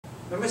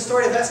Remember the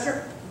story of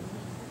Esther?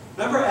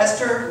 Remember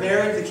Esther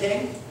married the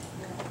king?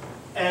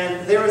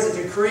 And there was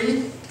a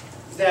decree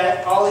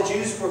that all the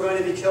Jews were going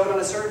to be killed on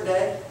a certain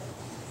day.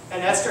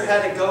 And Esther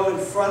had to go in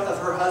front of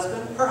her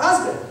husband,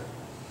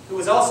 who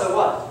was also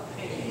what?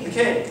 The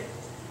king.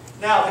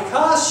 Now,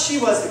 because she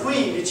was the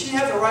queen, did she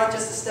have the right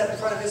just to step in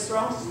front of his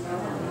throne?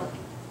 No.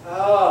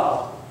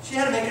 Oh, she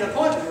had to make an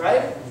appointment,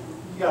 right?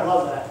 You gotta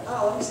love that.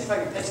 Oh, let me see if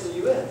I can pencil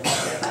you in.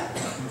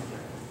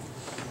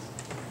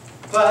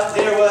 But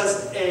there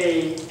was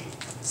a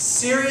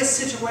serious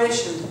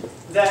situation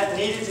that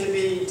needed to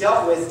be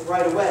dealt with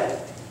right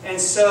away. And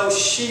so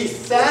she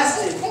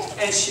fasted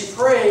and she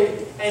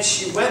prayed and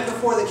she went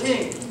before the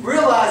king,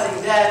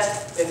 realizing that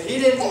if he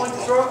didn't want to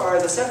throw or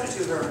the scepter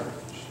to her,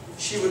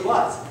 she would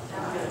what?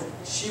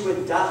 She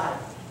would die.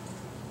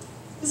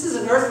 This is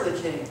an earthly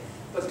king.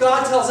 But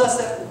God tells us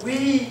that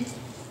we,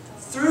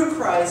 through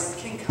Christ,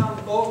 can come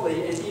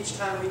boldly, and each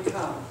time we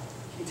come,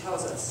 He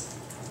tells us,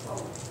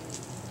 oh,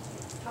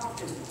 talk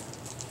to me.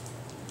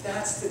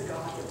 That's the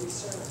God that we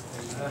serve.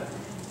 Amen.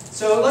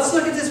 So let's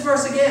look at this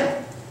verse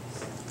again.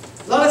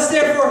 Let us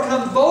therefore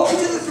come boldly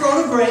to the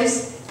throne of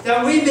grace,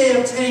 that we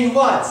may obtain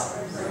what?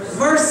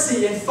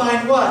 Mercy, and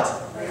find what?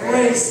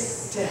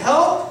 Grace to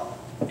help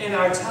in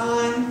our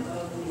time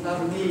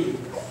of need.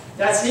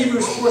 That's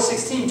Hebrews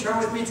 4:16. Turn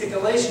with me to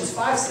Galatians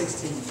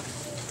 5:16.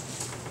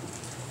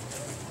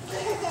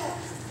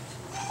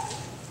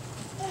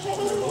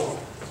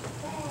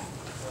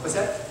 What's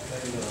that?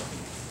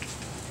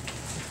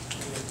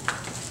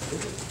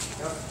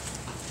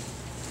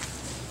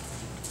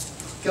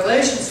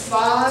 Galatians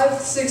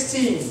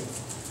 5:16.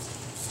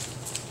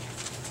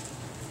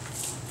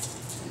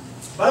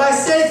 But I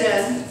say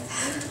then,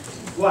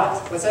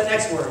 what? What's that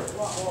next word?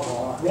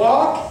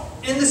 Walk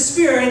in the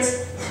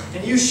Spirit,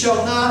 and you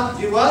shall not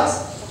do what?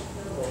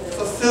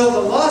 Fulfill the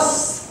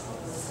lusts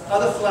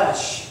of the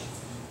flesh.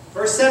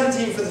 Verse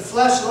 17, for the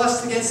flesh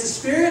lusts against the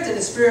Spirit, and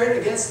the Spirit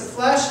against the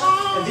flesh,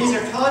 and these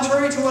are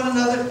contrary to one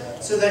another,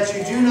 so that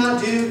you do not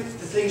do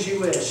the things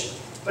you wish.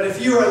 But if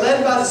you are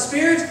led by the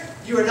Spirit,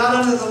 you are not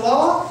under the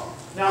law.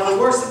 Now the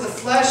works of the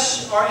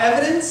flesh are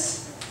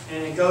evidence,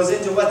 and it goes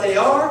into what they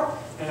are,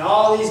 and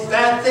all these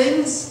bad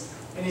things.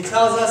 And he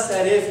tells us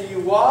that if you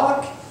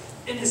walk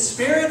in the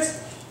Spirit,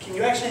 can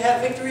you actually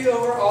have victory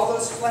over all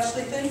those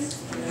fleshly things?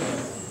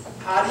 Yes.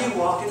 How do you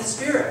walk in the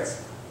Spirit?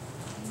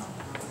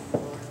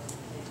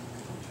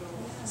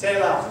 Say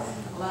it loud.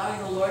 Allowing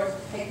the Lord to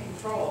take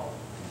control.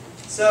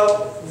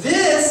 So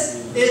this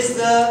is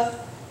the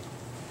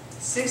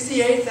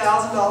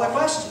 $68,000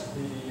 question.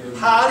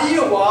 How do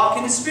you walk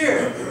in the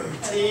Spirit?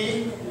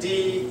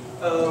 TDOG.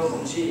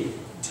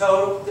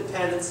 Total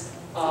dependence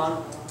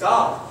on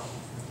God.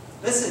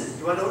 Listen,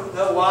 you want to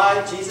know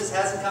why Jesus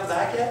hasn't come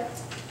back yet?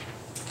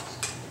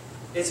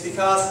 It's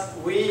because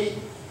we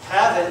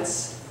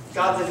haven't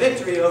got the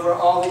victory over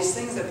all these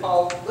things that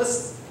Paul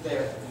lists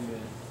there.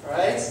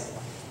 Right?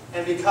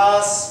 And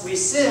because we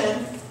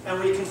sin and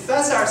we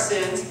confess our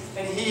sins,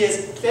 and He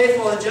is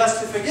faithful and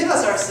just to forgive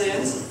us our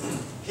sins,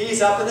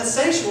 He's up in the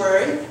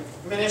sanctuary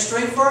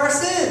ministering for our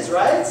sins,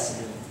 right?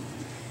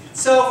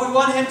 So if we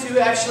want Him to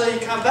actually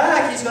come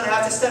back, He's going to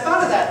have to step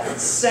out of that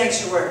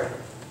sanctuary.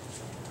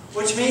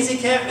 Which means He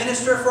can't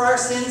minister for our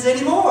sins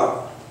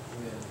anymore.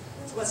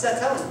 So what's that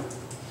telling you?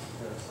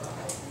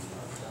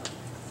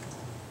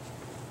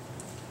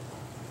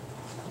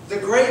 The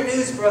great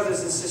news,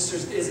 brothers and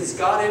sisters, is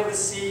God able to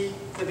see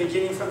the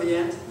beginning from the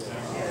end?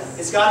 Yes.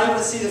 Is God able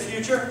to see the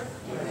future?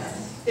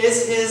 Yes.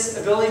 Is His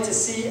ability to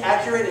see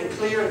accurate and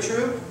clear and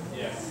true?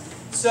 Yes.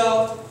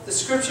 So the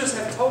Scriptures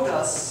have told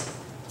us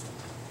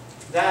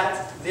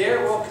that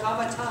there will come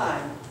a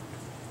time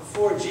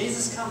before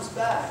Jesus comes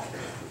back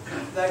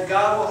that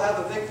God will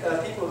have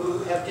people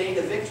who have gained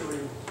a victory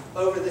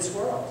over this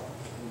world.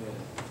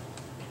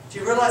 Do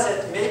you realize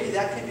that maybe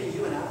that could be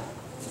you and I?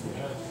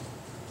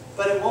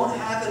 But it won't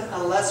happen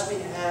unless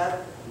we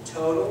have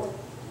total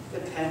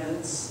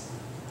dependence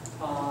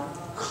on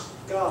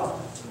God.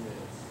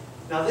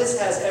 Now this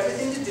has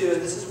everything to do,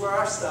 and this is where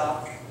I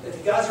stop. If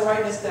you guys are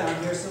writing this down,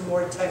 here's some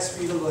more text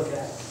for you to look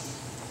at.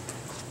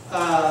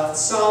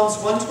 Psalms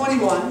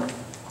 121,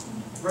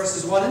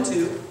 verses 1 and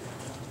 2.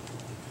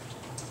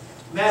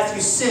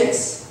 Matthew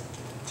 6.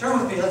 Turn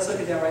with me, let's look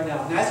at that right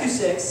now. Matthew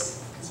 6.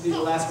 This will be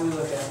the last one we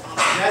look at.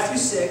 Matthew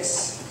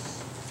 6.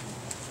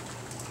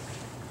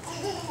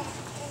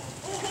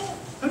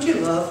 Don't you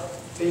love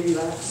baby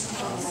laughs?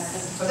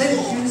 Are they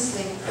the cutest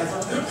thing ever?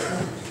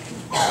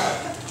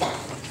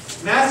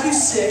 Matthew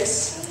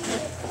 6.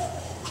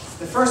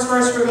 The first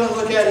verse we're going to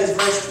look at is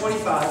verse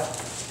 25.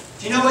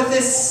 Do you know what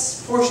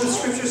this portion of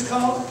Scripture is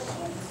called?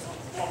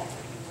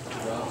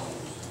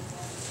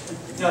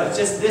 No,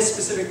 just this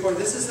specific portion.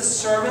 This is the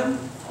Sermon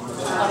on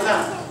the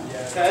Mount.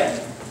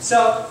 Okay?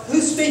 So,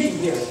 who's speaking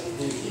here?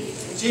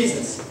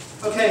 Jesus.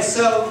 Okay,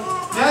 so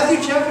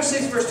Matthew chapter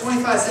 6, verse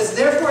 25 says,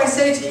 therefore I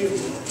say to you,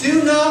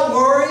 do not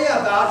worry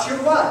about your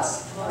what?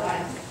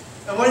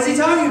 And what is he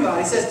talking about?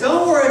 He says,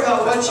 don't worry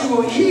about what you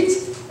will eat,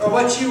 or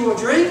what you will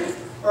drink,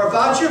 or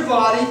about your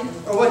body,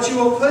 or what you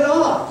will put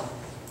on.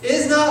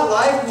 Is not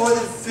life more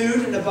than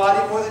food and the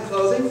body more than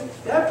clothing?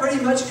 That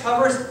pretty much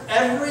covers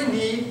every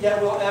need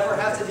that we'll ever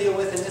have to deal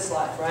with in this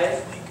life, right?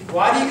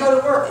 Why do you go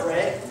to work,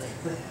 Ray?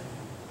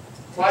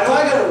 Why do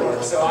I go to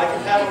work? So I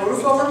can have a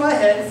roof over my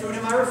head and food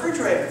in my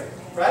refrigerator,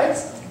 right?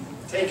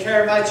 Take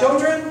care of my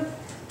children,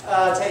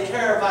 take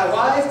care of my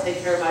wife,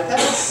 take care of my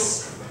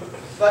pets.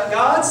 But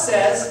God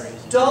says,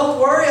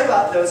 don't worry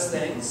about those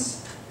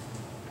things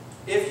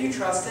if you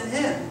trust in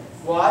Him.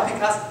 Why?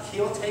 Because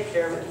He'll take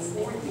care of it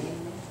for you.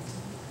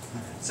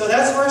 So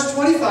that's verse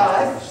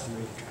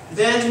 25.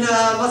 Then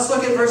let's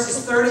look at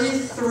verses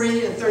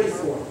 33 and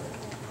 34.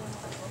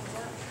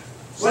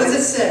 What does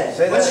it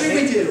say? What should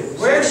we do?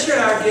 Where should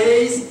our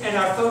gaze and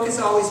our focus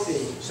always be?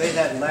 Say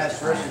that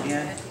last verse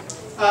again.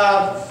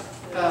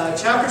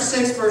 Chapter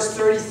 6, verse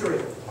 33.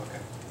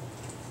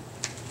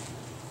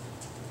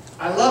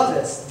 I love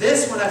this.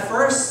 This, when I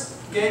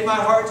first gave my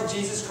heart to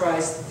Jesus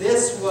Christ,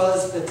 this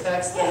was the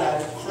text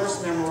that I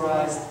first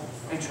memorized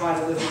and tried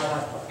to live my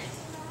life by.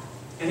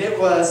 And it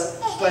was,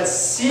 but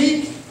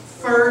seek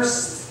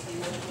first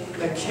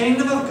the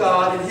kingdom of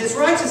God and His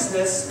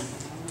righteousness,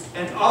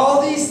 and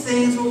all these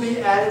things will be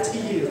added to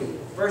you.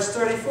 Verse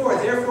 34,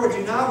 therefore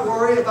do not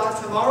worry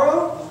about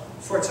tomorrow,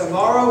 for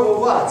tomorrow will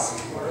what?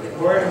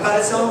 Worry about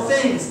its own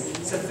things.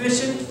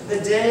 Sufficient the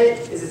day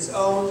is its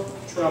own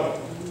trouble.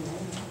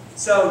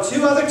 So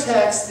two other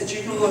texts that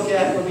you can look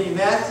at will be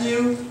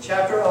Matthew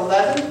chapter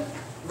 11,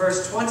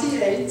 verse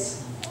 28,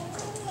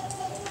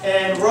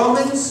 and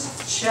Romans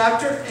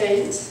chapter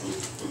 8,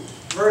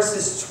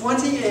 verses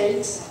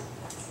 28,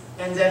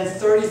 and then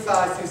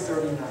 35 through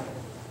 39.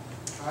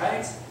 All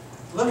right?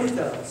 Look at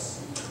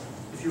those.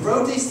 If you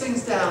wrote these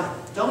things down,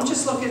 don't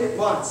just look at it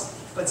once,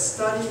 but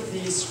study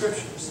these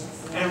scriptures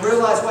and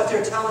realize what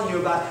they're telling you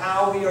about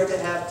how we are to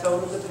have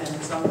total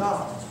dependence on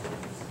God.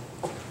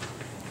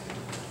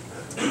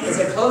 As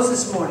I close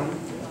this morning,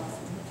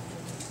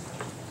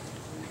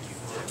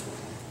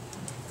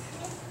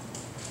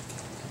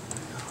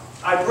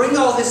 I bring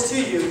all this to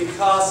you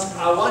because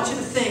I want you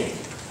to think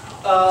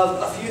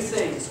of a few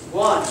things.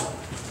 One,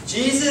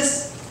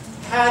 Jesus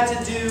had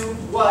to do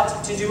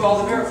what to do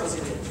all the miracles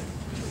He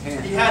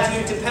did? He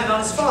had to depend on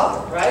His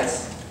Father, right?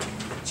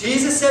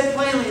 Jesus said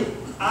plainly,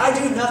 I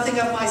do nothing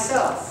of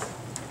myself,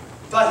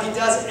 but He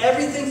does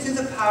everything through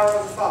the power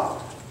of the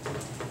Father.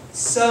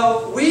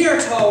 So we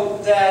are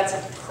told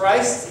that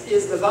Christ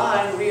is the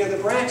vine, we are the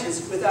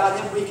branches. Without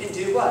Him we can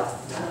do what?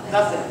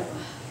 Nothing.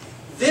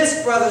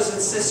 This, brothers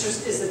and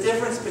sisters, is the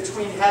difference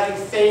between having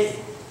faith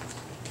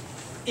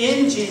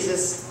in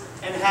Jesus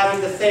and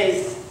having the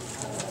faith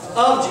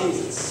of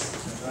Jesus.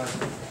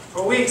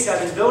 For weeks I've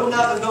been building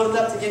up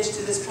to get you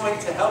to this point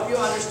to help you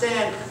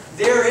understand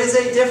there is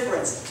a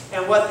difference.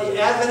 And what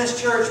the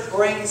Adventist Church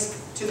brings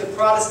to the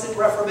Protestant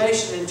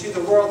Reformation and to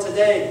the world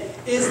today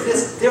is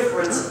this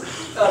difference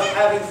of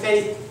having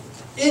faith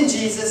in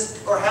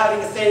Jesus or having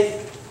the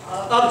faith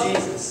of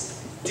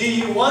Jesus. Do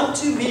you want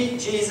to meet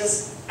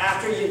Jesus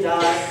after you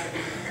die?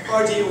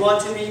 Or do you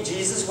want to meet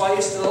Jesus while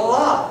you're still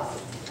alive?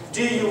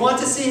 Do you want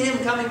to see Him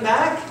coming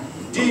back?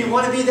 Do you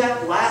want to be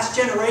that last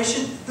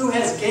generation who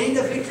has gained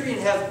a victory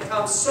and have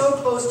come so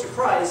close to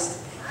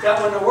Christ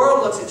that when the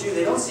world looks at you,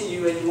 they don't see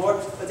you anymore,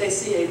 but they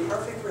see a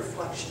perfect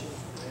reflection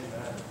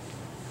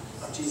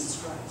of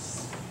Jesus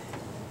Christ?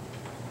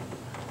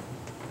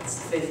 That's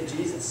the faith of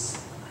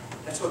Jesus.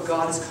 That's what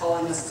God is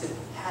calling us to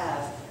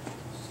have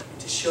and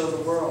to show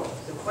the world.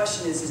 The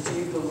question is do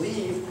you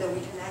believe that we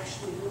can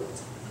actually do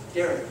it?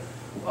 Gary.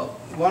 Well,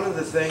 one of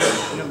the things,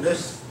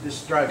 this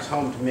strikes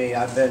home to me.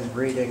 I've been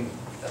reading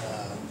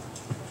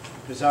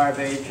Desire of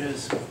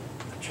Ages, a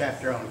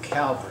chapter on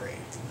Calvary.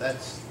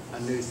 That's a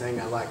new thing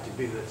I like to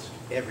do. It's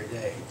every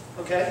day.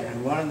 Okay.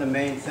 And one of the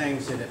main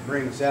things that it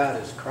brings out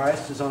is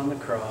Christ is on the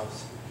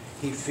cross.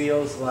 He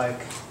feels like,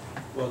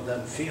 well,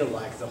 doesn't feel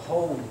like, the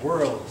whole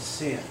world's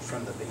sin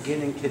from the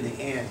beginning to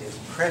the end is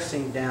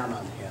pressing down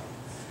on Him.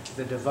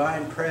 The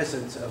divine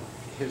presence of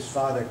His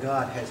Father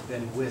God has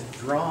been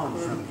withdrawn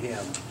from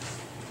Him,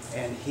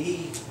 and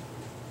He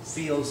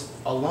feels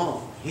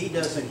alone. He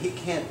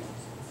can't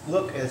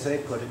look, as they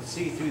put it,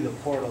 see through the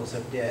portals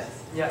of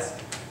death.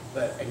 Yes.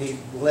 And He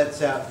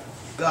lets out,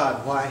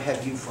 God, why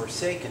have you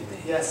forsaken me?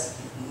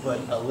 Yes. But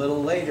a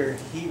little later,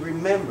 He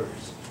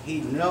remembers.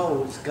 He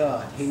knows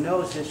God. He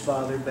knows His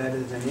Father better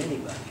than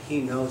anybody.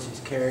 He knows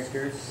His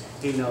character.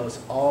 He knows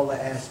all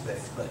the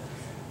aspects. But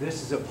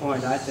this is a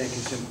point I think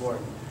is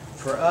important.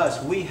 For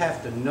us, we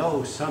have to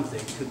know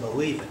something to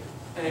believe it.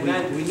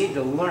 Amen. We need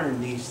to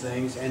learn these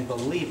things and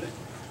believe it.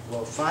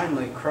 Well,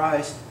 finally,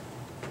 Christ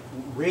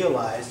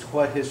realized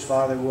what His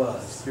Father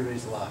was through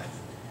His life.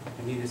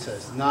 And He just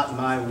says, not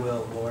my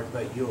will, Lord,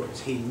 but yours.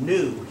 He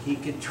knew He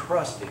could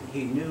trust Him.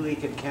 He knew He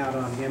could count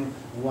on Him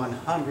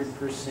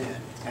 100%.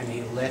 And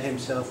He let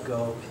Himself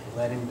go,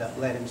 let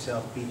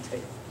Himself be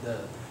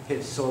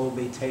His soul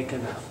be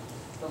taken up.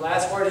 The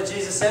last word that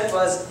Jesus said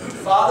was,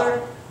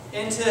 Father,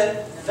 into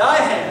Thy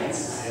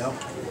hands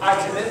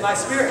I commit my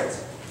spirit.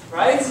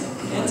 Right?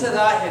 Into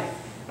Thy hand.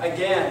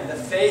 Again, the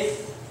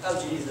faith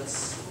of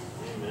Jesus.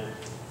 Amen.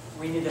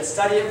 We need to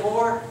study it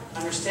more,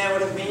 understand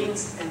what it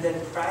means, and then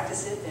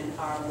practice it in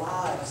our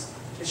lives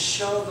to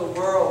show the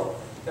world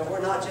that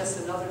we're not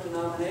just another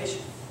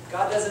denomination.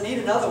 God doesn't need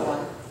another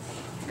one.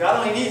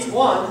 God only needs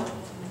one,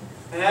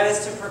 and that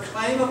is to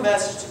proclaim a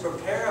message to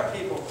prepare a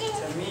people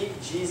to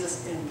meet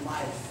Jesus in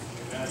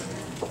life.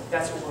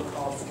 That's what we're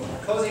called for. Our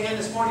closing hymn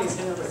this morning is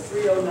hymn number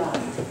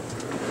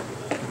 309.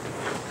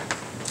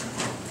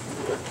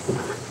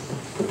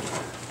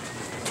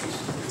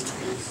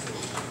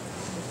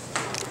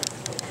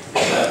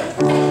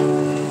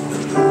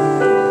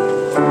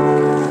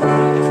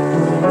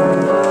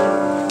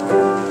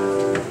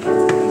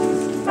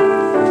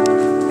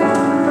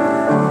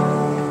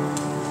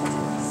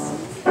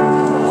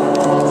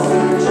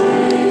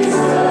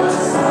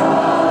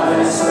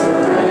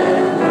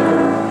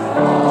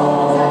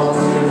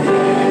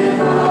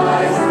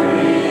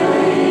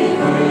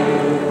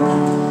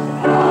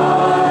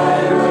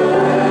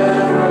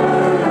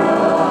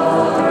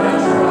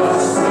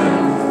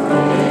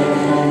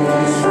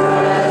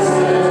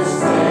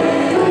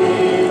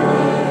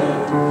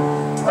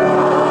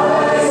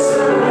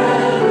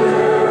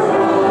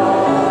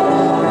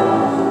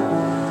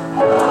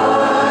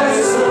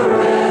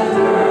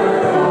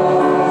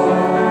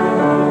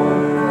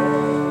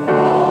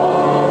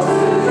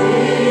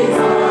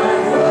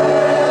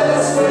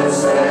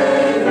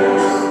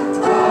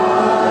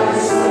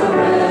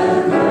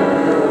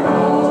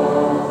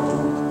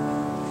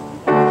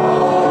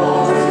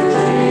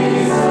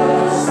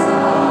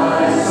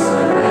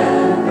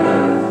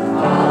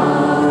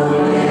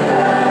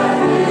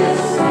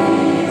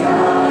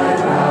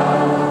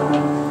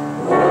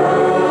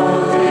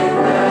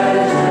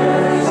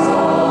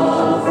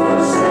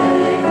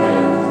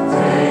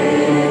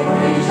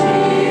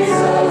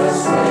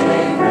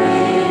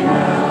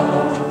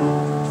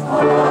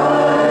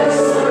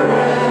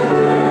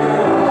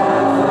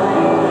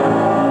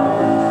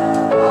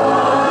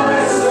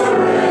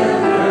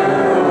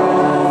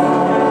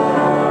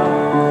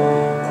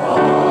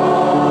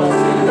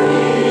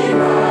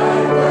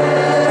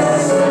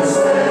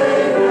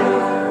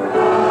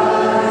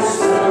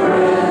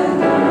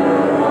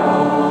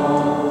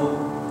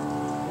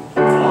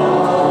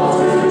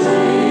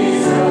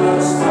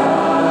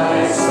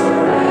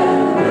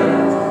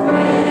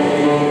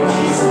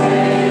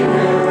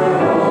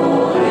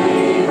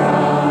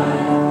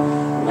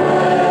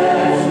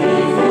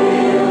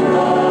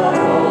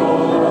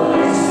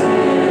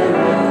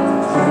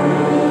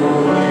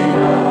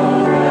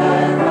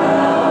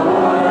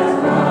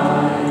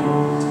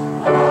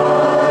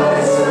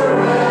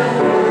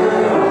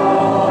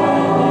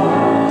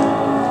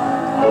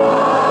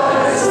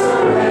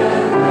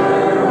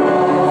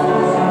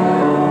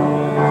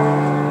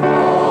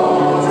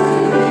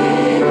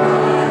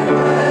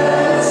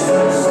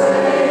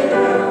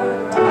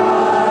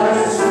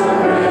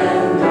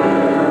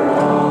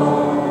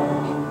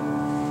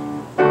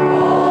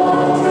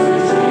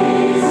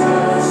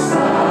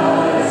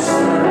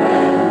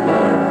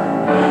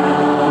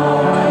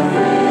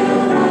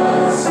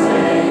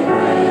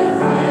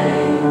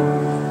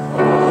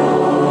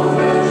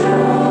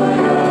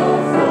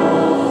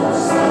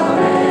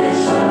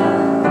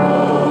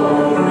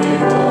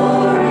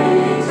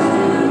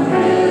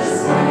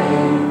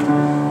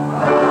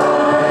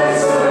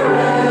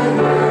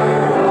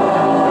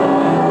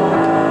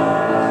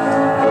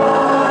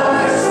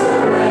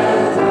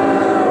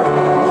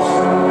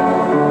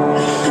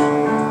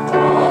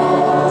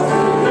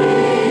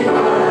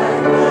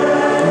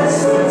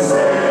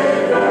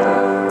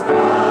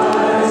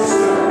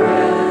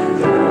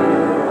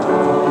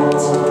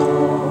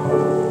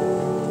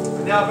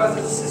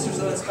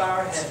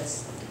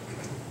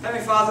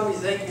 Father, we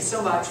thank you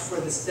so much for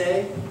this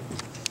day,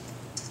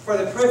 for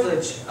the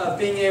privilege of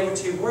being able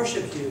to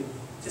worship you,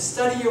 to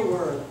study your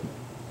word.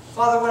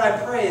 Father, what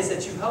I pray is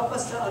that you help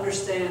us to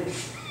understand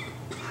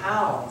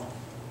how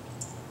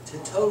to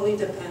totally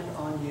depend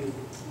on you.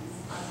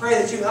 I pray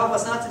that you help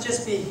us not to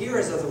just be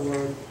hearers of the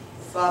word,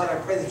 but Father,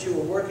 I pray that you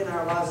will work in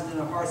our lives and in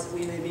our hearts that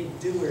we may be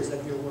doers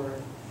of your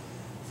word.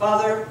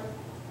 Father,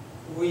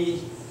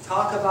 we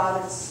talk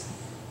about it,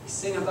 we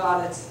sing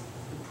about it,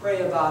 we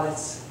pray about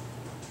it.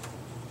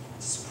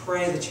 Just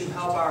pray that you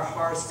help our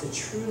hearts to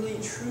truly,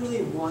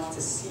 truly want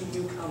to see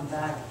you come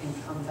back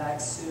and come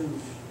back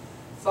soon.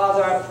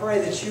 Father, I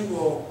pray that you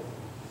will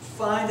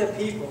find a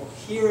people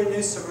here in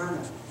New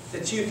Smyrna,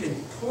 that you can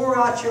pour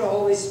out your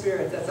Holy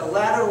Spirit, that the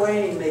latter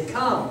rain may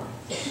come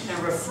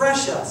and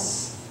refresh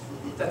us,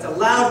 that the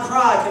loud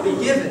cry can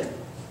be given,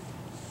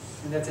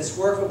 and that this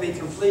work will be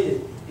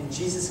completed and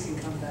Jesus can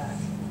come back.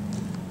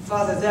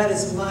 Father, that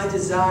is my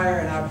desire,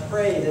 and I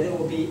pray that it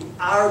will be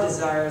our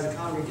desire as a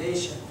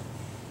congregation,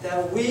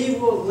 that we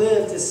will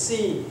live to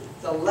see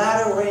the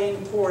latter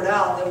rain poured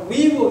out, that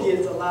we will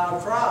give the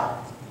loud cry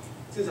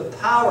through the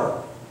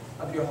power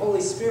of your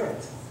Holy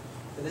Spirit.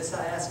 For this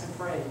I ask and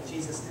pray in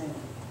Jesus' name.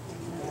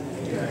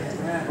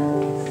 Amen.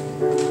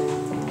 Amen.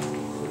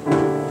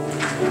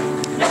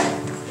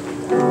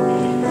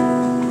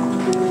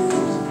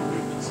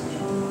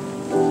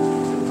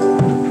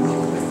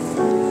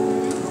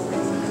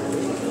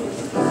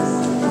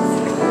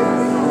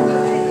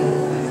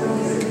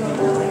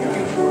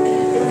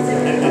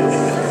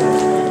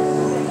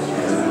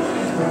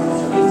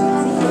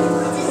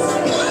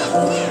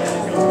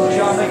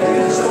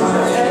 Thank you.